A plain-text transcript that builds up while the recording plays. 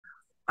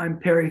I'm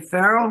Perry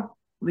Farrell,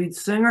 lead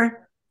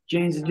singer,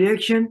 Jane's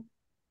Addiction.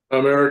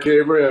 I'm Eric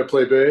Avery. I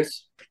play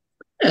bass.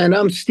 And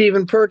I'm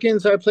Stephen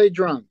Perkins. I play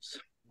drums.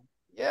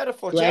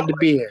 Beautiful. Glad to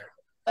be here.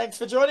 Thanks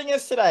for joining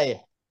us today.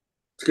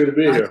 It's good to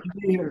be here. To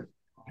be here.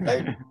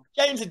 So,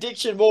 Jane's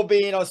Addiction will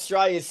be in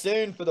Australia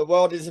soon for the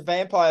World is a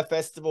Vampire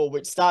Festival,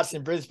 which starts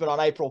in Brisbane on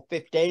April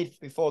 15th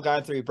before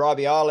going through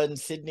Bribie Island,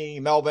 Sydney,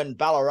 Melbourne,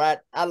 Ballarat,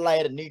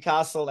 Adelaide and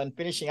Newcastle, and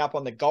finishing up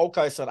on the Gold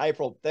Coast on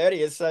April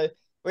 30th. So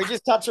we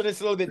just touched on this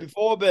a little bit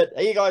before, but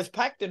are you guys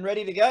packed and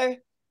ready to go?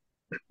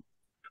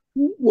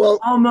 Well,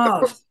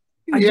 almost.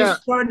 Yeah.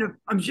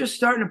 I'm just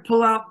starting to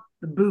pull out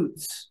the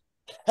boots.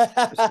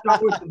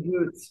 Start with the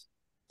boots.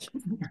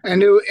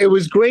 And it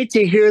was great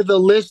to hear the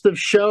list of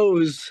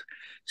shows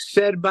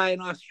said by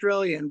an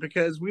Australian,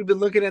 because we've been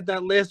looking at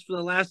that list for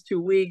the last 2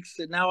 weeks,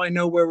 and now I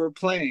know where we're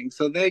playing.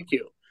 So thank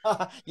you.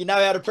 You know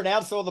how to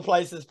pronounce all the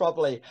places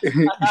properly.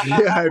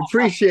 Yeah, I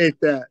appreciate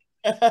that.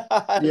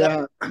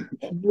 Yeah.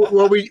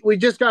 Well, we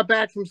just got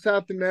back from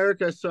South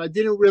America, so I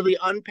didn't really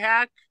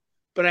unpack,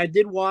 but I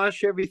did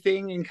wash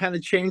everything and kind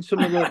of change some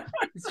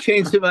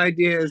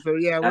ideas. So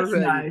yeah, That's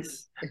we're ready.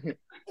 nice.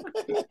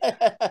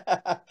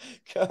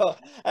 Cool.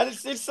 And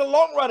it's a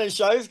long run of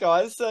shows,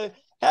 guys. So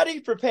how do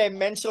you prepare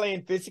mentally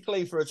and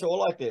physically for a tour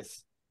like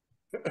this?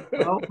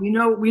 Well, we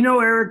know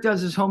Eric does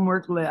his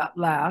homework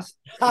last.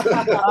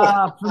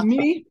 For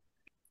me,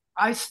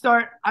 I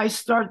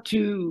start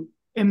to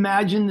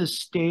imagine the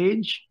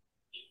stage,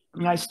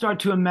 and I start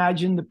to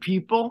imagine the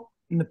people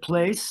and the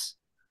place,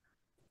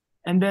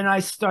 and then I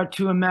start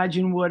to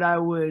imagine what I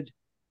would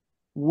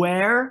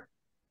wear.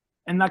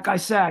 And like I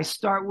said, I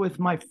start with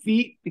my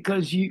feet,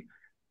 because you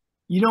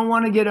don't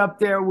want to get up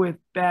there with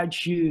bad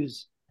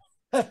shoes.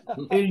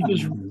 It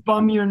just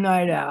bum your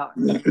night out.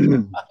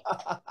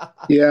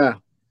 Yeah.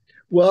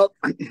 Well,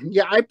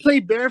 yeah, I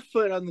play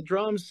barefoot on the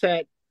drum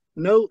set.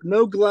 No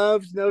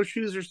gloves, no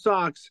shoes or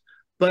socks.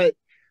 But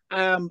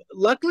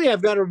luckily,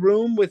 I've got a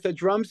room with a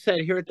drum set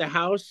here at the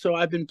house, so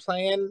I've been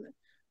playing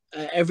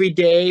every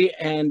day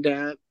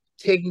and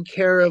taking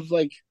care of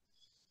like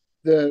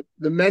the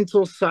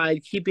mental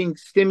side, keeping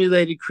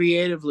stimulated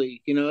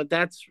creatively. You know,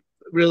 that's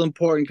real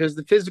important, because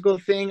the physical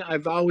thing,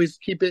 I've always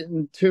keep it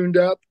tuned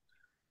up.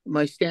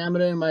 My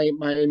stamina and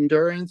my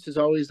endurance is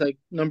always like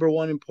number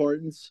one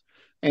importance,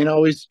 and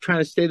always trying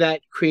to stay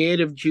that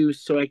creative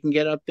juice so I can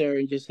get up there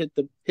and just hit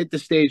the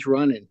stage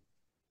running.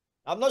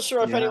 I'm not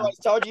sure if anyone's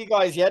told you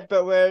guys yet,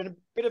 but we're in a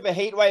bit of a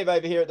heat wave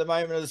over here at the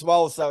moment as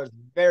well, so it's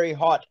very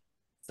hot.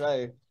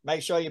 So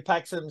make sure you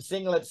pack some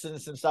singlets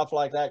and some stuff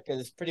like that,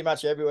 because pretty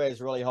much everywhere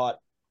is really hot.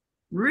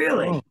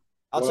 Really? Oh.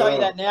 I'll tell you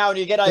that now, and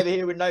you get over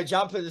here with no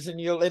jumpers,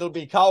 and it'll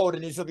be cold,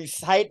 and he'll be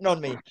hating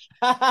on me.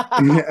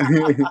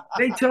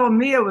 They told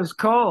me it was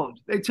cold.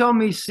 They told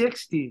me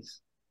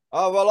 60s.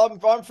 Oh, well,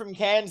 I'm from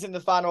Cairns in the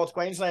far north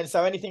Queensland,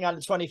 so anything under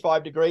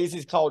 25 degrees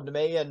is cold to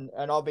me, and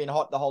I've been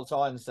hot the whole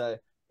time, so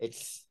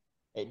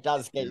it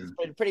does get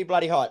pretty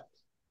bloody hot.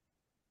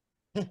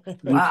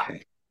 Wow.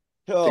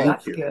 Cool.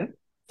 That's good.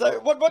 So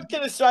what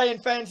can Australian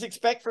fans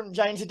expect from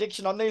Jane's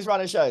Addiction on these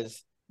runner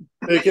shows?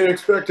 They can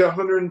expect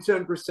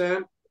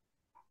 110%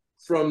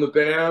 from the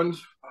band,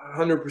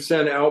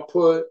 100%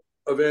 output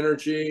of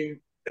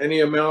energy. Any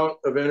amount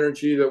of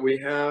energy that we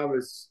have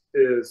is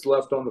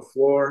left on the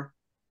floor.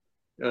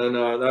 And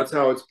that's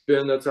how it's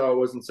been. That's how it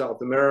was in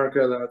South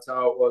America. That's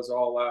how it was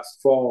all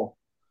last fall.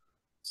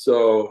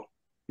 So,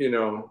 you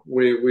know,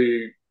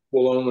 we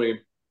will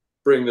only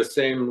bring the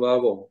same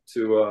level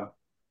to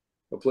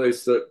a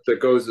place that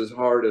goes as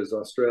hard as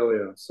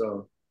Australia.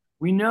 So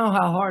we know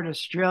how hard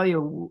Australia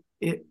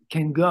it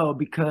can go,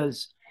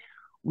 because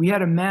we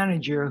had a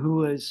manager who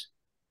was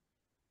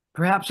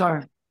perhaps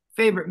our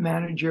favorite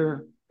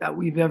manager that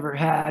we've ever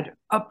had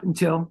up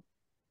until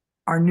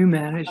our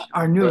newest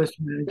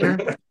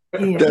manager,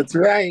 Ian. That's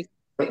right.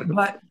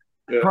 But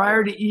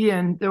prior to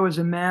Ian, there was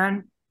a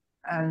man,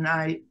 and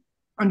I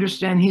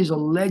understand he's a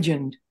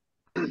legend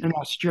in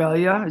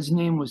Australia. His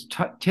name was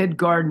Ted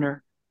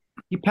Gardner.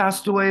 He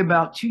passed away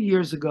about 2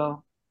 years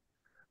ago,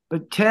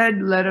 but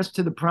Ted led us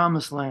to the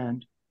promised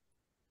land.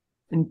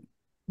 And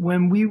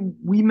when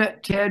we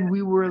met Ted,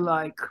 we were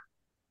like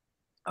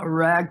a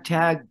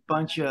ragtag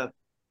bunch of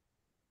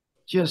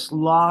just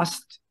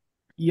lost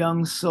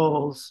young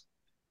souls.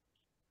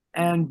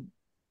 And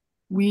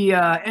we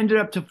ended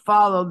up to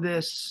follow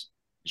this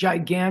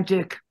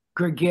gigantic,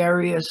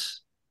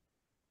 gregarious,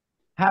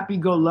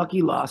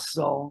 happy-go-lucky lost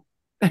soul.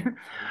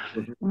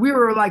 We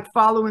were like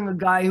following a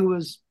guy who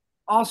was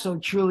also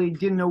truly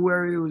didn't know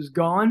where he was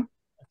going,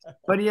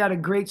 but he had a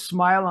great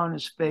smile on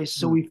his face,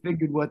 so we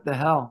figured, what the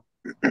hell?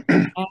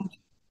 And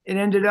it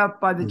ended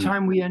up, by the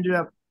time we ended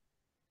up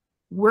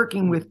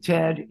working with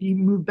Ted, he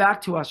moved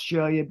back to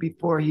Australia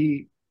before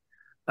he,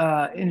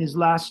 in his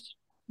last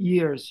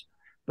years.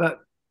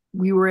 But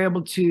we were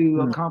able to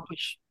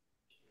accomplish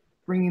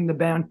bringing the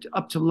band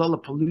up to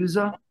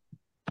Lollapalooza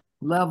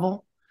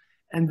level.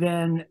 And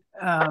then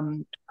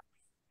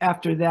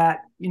after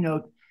that, you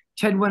know,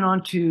 Ted went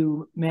on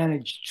to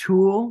manage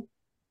Tool,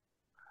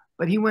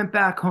 but he went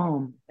back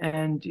home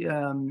and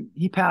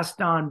he passed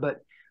on.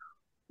 But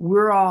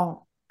we're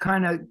all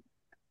kind of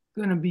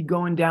going to be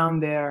going down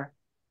there,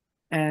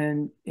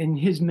 and in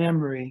his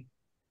memory,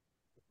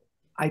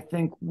 I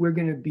think we're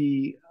going to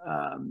be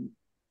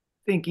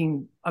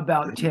thinking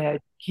about Ted,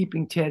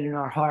 keeping Ted in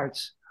our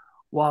hearts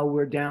while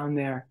we're down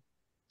there.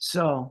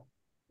 So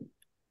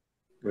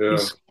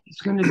it's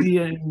going to be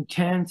an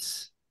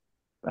intense,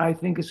 I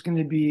think it's going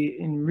to be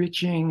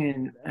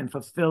enriching and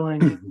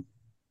fulfilling.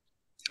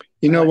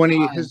 You know,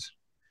 when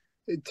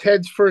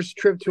Ted's first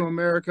trip to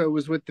America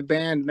was with the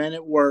band Men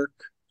at Work,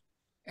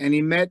 and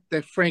he met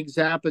the Frank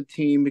Zappa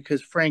team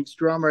because Frank's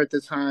drummer at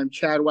the time,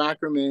 Chad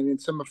Wackerman,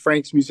 and some of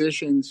Frank's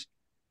musicians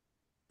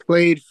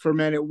played for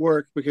Men at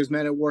Work because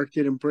Men at Work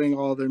didn't bring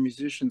all their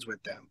musicians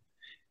with them.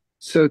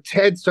 So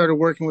Ted started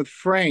working with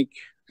Frank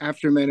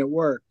after Men at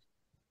Work.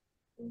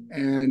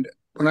 And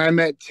when I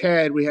met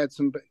Ted, we had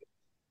some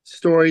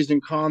stories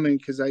in common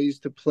because I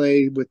used to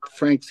play with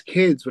Frank's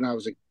kids when I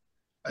was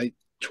a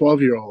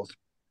 12-year-old.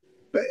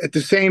 But at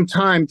the same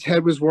time,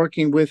 Ted was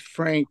working with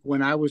Frank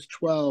when I was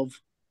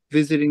 12,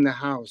 visiting the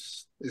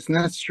house. Isn't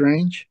that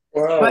strange?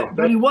 Wow.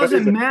 But he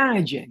wasn't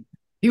managing.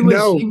 He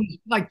was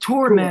like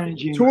tour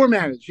managing. Tour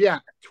managing, yeah.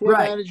 Tour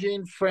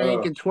managing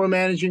Frank and tour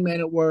managing Men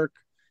at Work.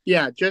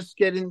 Yeah, just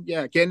getting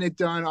it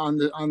done on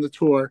the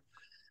tour.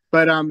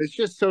 But it's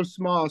just so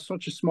small,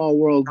 such a small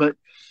world. But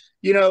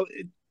you know,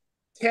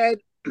 Ted,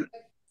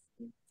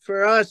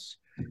 for us,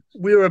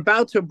 we were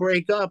about to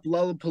break up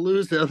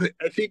Lollapalooza,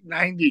 I think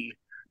 90.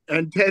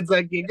 And Ted's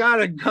like, you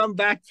gotta come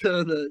back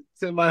to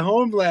my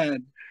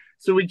homeland.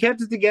 So we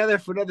kept it together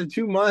for another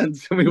 2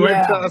 months, and we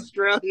went to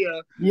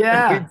Australia.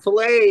 Yeah, and we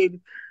played.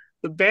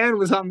 The band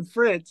was on the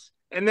fritz,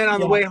 and then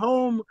on the way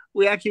home,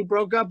 we actually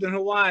broke up in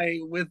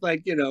Hawaii with,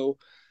 like, you know,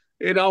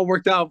 it all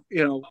worked out.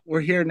 You know,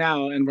 we're here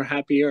now, and we're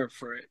happier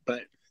for it.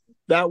 But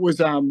that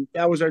was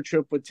our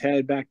trip with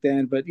Ted back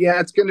then. But yeah,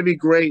 it's going to be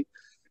great.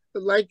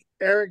 But like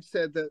Eric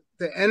said, the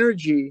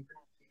energy.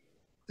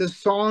 The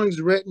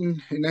songs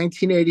written in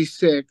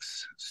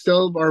 1986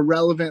 still are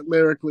relevant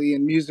lyrically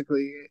and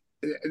musically.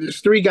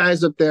 There's 3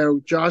 guys up there.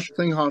 Josh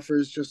Klinghoffer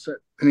is just an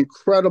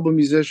incredible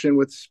musician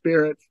with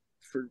spirit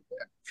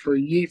for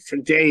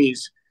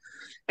days.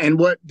 And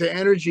what the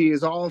energy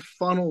is all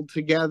funneled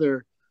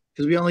together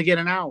because we only get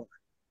an hour.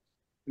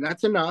 And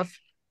that's enough.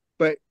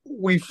 But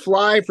we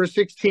fly for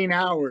 16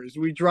 hours.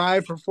 We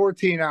drive for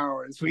 14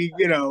 hours. We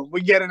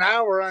get an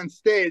hour on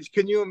stage.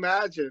 Can you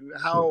imagine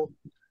how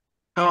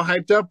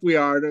hyped up we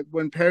are that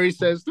when Perry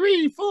says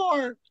 3,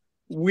 4,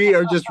 we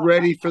are just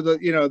ready for the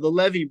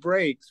levee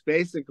breaks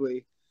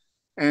basically.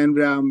 And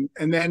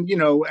then, you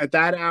know, at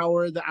that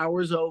hour, the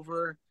hour's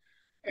over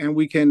and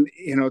we can,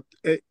 you know,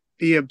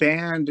 be a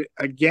band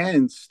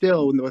again,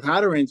 still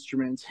without our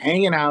instruments,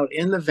 hanging out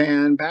in the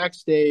van,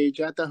 backstage,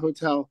 at the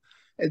hotel.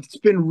 It's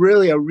been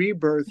really a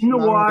rebirth. In the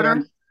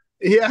water.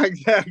 Yeah,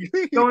 exactly.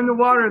 Go in the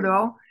water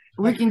though.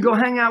 We can go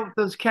hang out with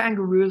those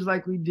kangaroos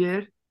like we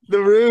did. The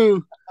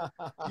Roo.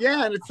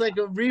 Yeah, and it's like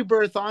a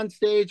rebirth on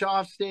stage,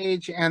 off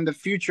stage, and the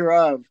future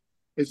of.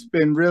 It's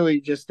been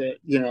really just a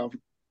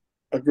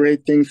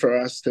great thing for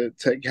us to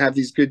have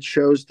these good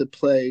shows to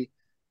play,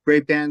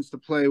 great bands to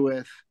play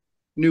with,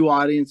 new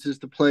audiences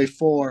to play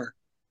for,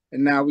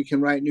 and now we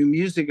can write new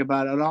music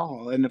about it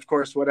all. And of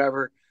course,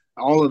 whatever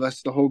all of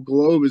us, the whole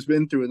globe has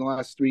been through in the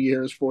last 3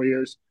 years, 4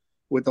 years,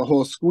 with the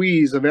whole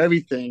squeeze of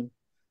everything.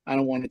 I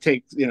don't want to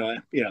take, we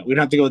don't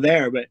have to go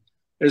there, but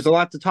there's a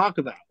lot to talk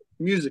about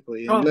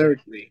musically and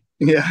lyrically.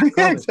 Yeah,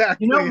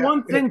 exactly. You know,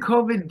 one thing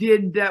COVID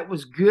did that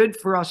was good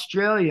for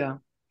Australia,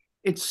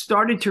 it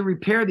started to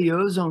repair the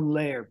ozone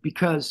layer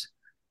because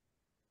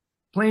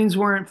planes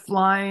weren't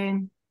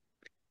flying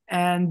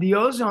and the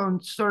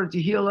ozone started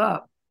to heal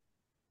up.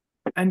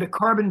 And the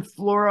carbon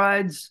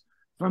fluorides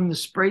from the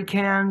spray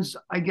cans,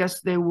 I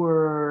guess they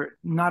were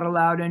not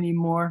allowed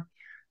anymore.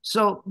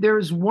 So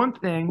there's one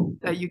thing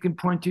that you can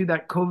point to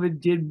that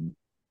COVID did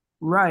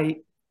right,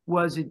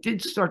 was it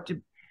did start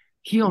to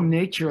heal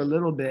nature a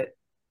little bit.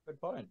 Good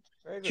point.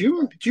 Very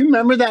good Do you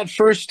remember that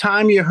first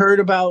time you heard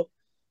about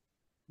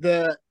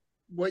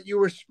what you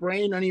were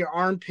spraying on your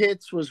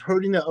armpits was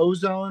hurting the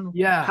ozone?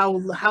 Yeah.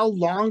 How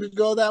long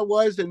ago that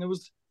was? And it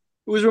was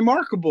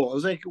remarkable. It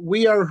was like,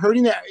 we are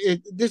hurting that.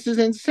 This is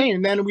insane.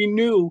 And then we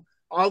knew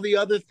all the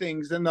other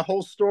things, and the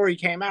whole story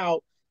came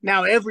out.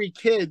 Now every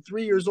kid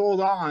 3 years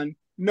old on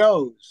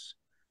knows.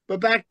 But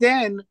back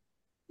then,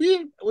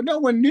 no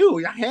one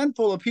knew. A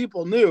handful of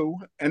people knew,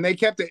 and they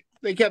kept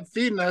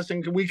feeding us,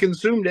 and we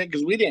consumed it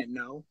because we didn't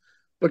know.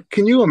 But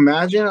can you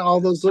imagine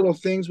all those little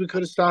things we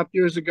could have stopped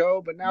years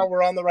ago? But now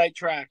we're on the right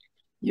track.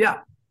 Yeah.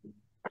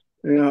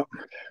 Yeah.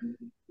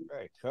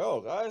 Very cool,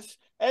 guys.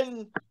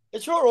 And the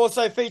tour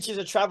also features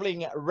a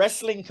traveling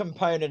wrestling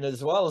component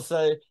as well.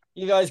 So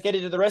you guys get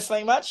into the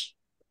wrestling much?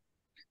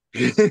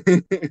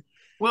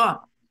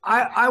 Well,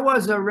 I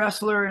was a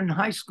wrestler in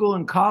high school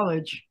and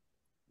college.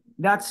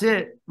 That's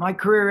it. My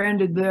career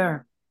ended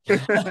there.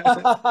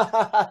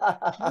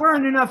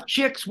 Weren't enough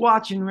chicks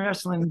watching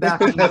wrestling back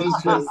then.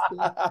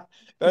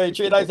 Very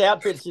true. Those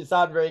outfits just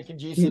aren't very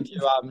conducive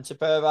to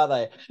perv, are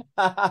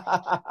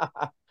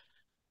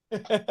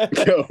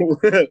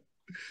they?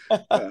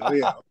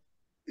 Yeah.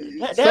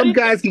 Some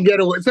guys can get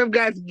away. Some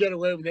guys can get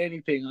away with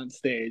anything on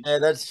stage. Yeah,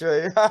 that's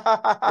true.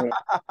 But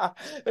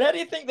how do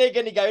you think they're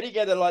going to go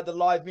together, like the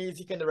live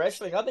music and the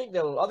wrestling? I think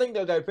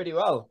they'll go pretty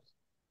well.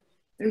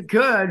 It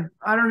could.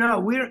 I don't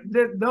know.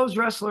 Those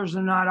wrestlers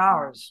are not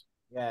ours.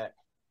 Yeah.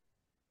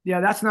 Yeah,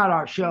 that's not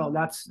our show.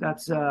 That's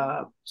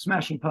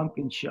Smashing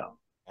Pumpkins show.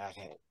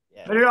 Okay.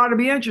 Yeah. But it ought to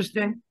be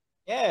interesting.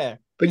 Yeah.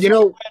 But you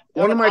know,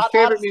 one of my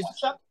favorite music.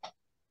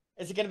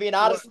 Is it going to be an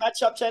artist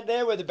matchup, Chad,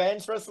 there where the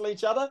bands wrestle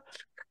each other?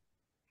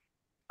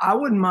 I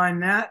wouldn't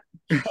mind that.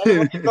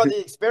 You've got the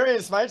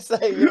experience, mate.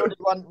 So you already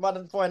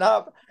one point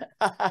up.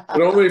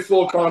 But only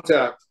full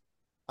contact.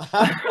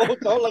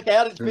 Look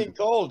out, it's been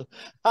called.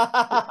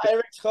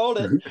 Eric's called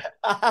it.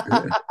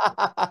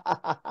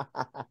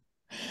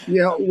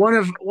 Yeah, one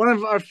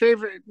of our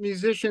favorite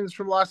musicians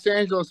from Los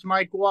Angeles,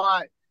 Mike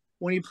Watt,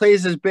 when he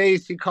plays his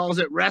bass, he calls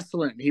it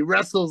wrestling. He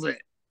wrestles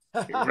it.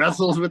 He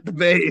wrestles with the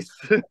bass.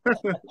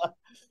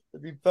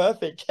 It'd be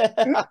perfect.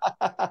 The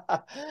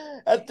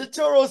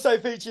tour also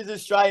features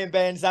Australian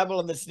bands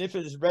Amel and the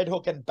Sniffers, Red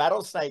Hook and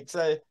Battlesnake.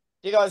 So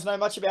do you guys know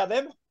much about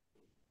them?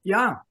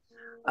 Yeah.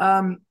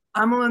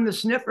 Amel and the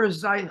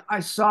Sniffers, I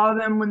saw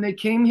them when they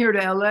came here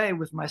to LA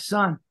with my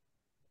son.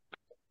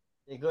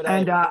 They're good,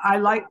 and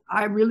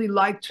I really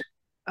liked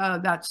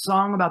that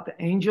song about the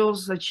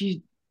angels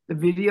the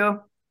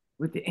video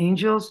with the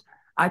angels.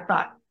 I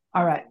thought,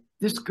 all right,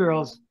 this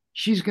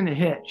she's gonna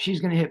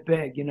hit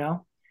big, you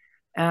know.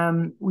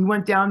 We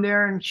went down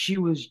there and she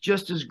was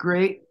just as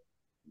great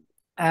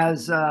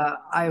as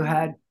I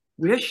had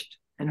wished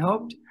and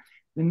hoped.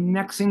 The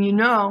next thing you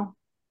know,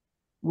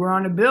 we're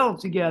on a bill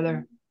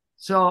together.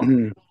 So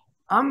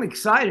I'm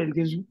excited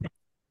because,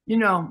 you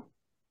know,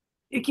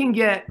 it can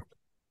get,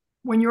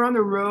 when you're on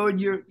the road,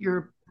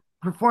 you're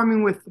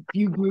performing with a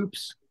few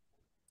groups,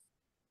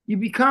 you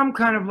become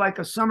kind of like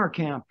a summer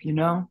camp, you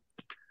know.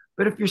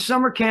 But if your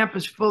summer camp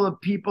is full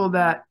of people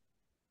that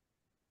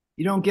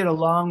you don't get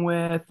along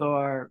with,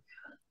 or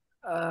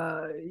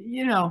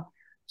you know,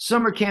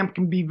 summer camp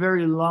can be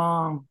very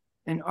long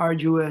and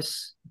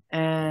arduous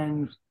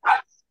and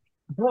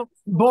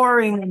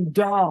boring and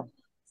dull.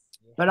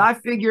 But I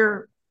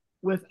figure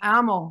with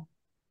Amel,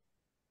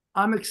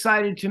 I'm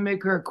excited to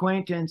make her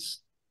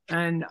acquaintance,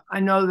 and I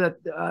know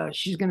that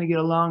she's going to get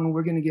along, and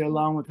we're going to get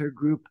along with her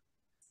group.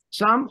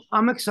 So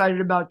I'm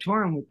excited about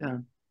touring with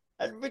them.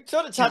 And we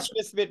sort of touched on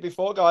this a bit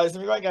before, guys,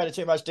 and we won't go into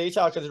too much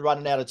detail because we're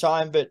running out of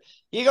time, but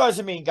you guys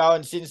have been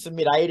going since the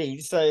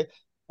mid-'80s. So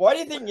why do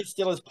you think it's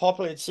still as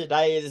popular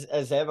today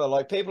as ever?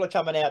 Like, people are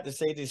coming out to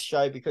see this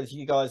show because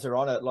you guys are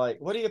on it. Like,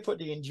 what do you put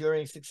the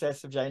enduring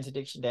success of Jane's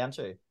Addiction down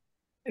to?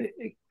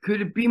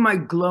 Could it be my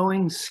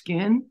glowing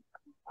skin?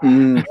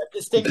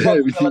 Distinct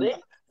possibility.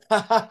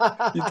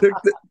 You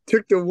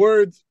took the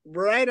words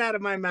right out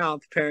of my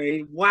mouth,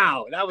 Perry.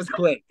 Wow, that was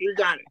quick. You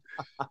got it.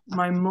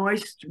 My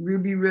moist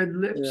ruby red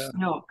lips. Yeah.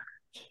 No,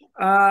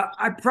 I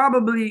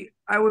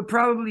would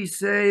probably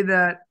say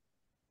that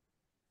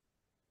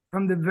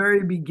from the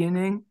very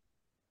beginning,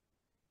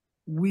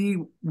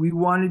 we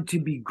wanted to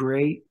be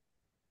great,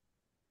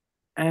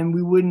 and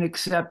we wouldn't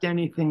accept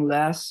anything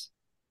less.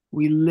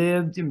 We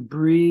lived and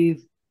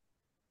breathed,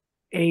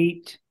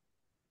 ate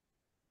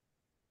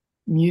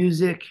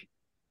music,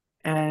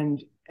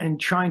 and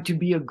trying to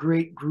be a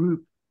great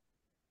group.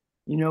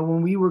 You know,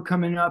 when we were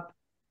coming up,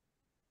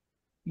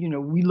 you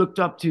know, we looked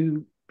up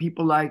to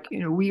people like, you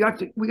know, we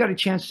got a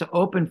chance to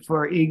open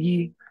for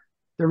Iggy,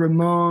 the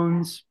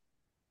Ramones,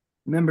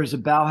 members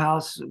of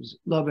Bauhaus, it was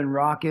Love and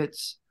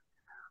Rockets.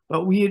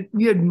 But we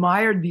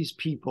admired these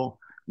people,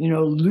 you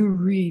know, Lou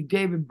Reed,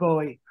 David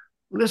Bowie,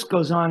 list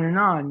goes on and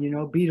on, you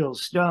know, Beatles,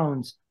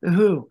 Stones, The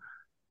Who,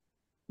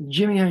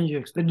 Jimi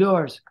Hendrix, The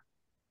Doors.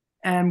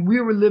 And we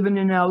were living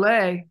in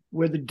LA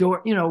where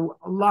you know,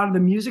 a lot of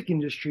the music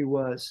industry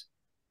was.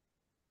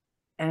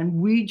 And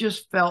we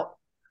just felt,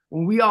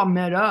 when we all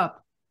met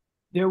up,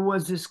 there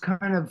was this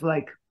kind of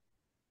like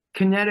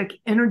kinetic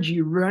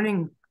energy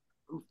running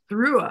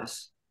through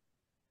us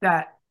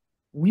that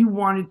we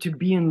wanted to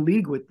be in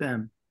league with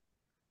them.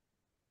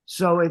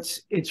 So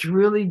it's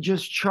really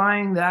just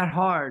trying that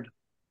hard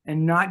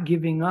and not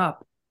giving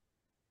up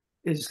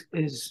is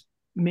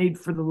made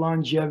for the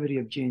longevity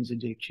of Jane's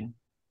Addiction.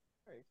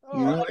 You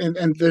know,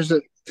 and there's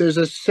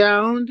a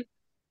sound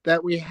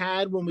that we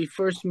had when we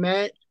first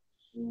met.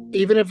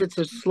 Even if it's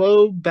a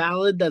slow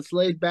ballad that's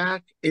laid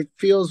back, it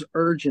feels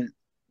urgent.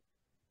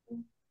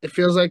 It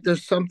feels like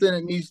there's something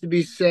that needs to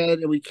be said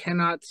and we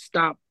cannot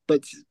stop,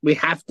 but we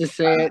have to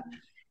say it.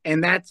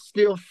 And that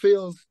still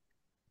feels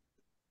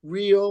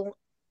real.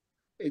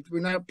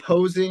 We're not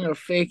posing or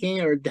faking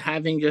or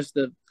having just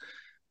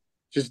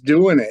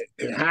doing it.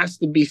 It has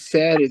to be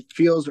said. It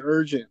feels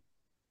urgent.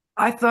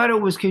 I thought it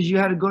was because you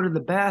had to go to the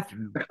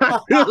bathroom. I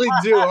really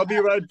do. I'll be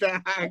right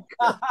back.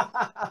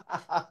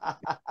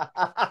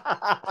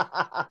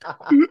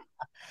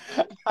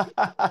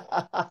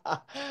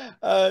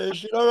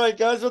 All right,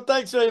 guys. Well,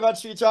 thanks very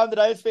much for your time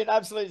today. It's been an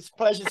absolute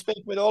pleasure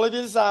speaking with all of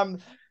you.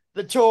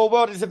 The tour,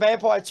 World is a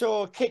Vampire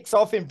tour, kicks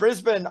off in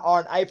Brisbane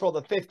on April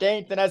the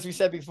 15th. And as we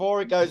said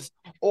before, it goes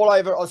all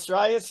over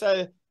Australia.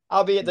 So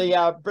I'll be at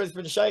the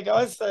Brisbane show,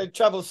 guys. So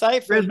travel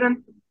safe.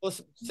 Brisbane. We'll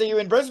see you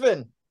in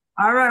Brisbane.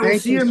 All right, we'll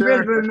Thank see you in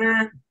sir. Brisbane,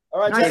 man. All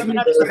right, Nice gentlemen, to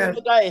have meet a you.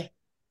 good day.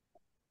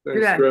 Thanks,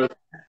 Good day. Chris.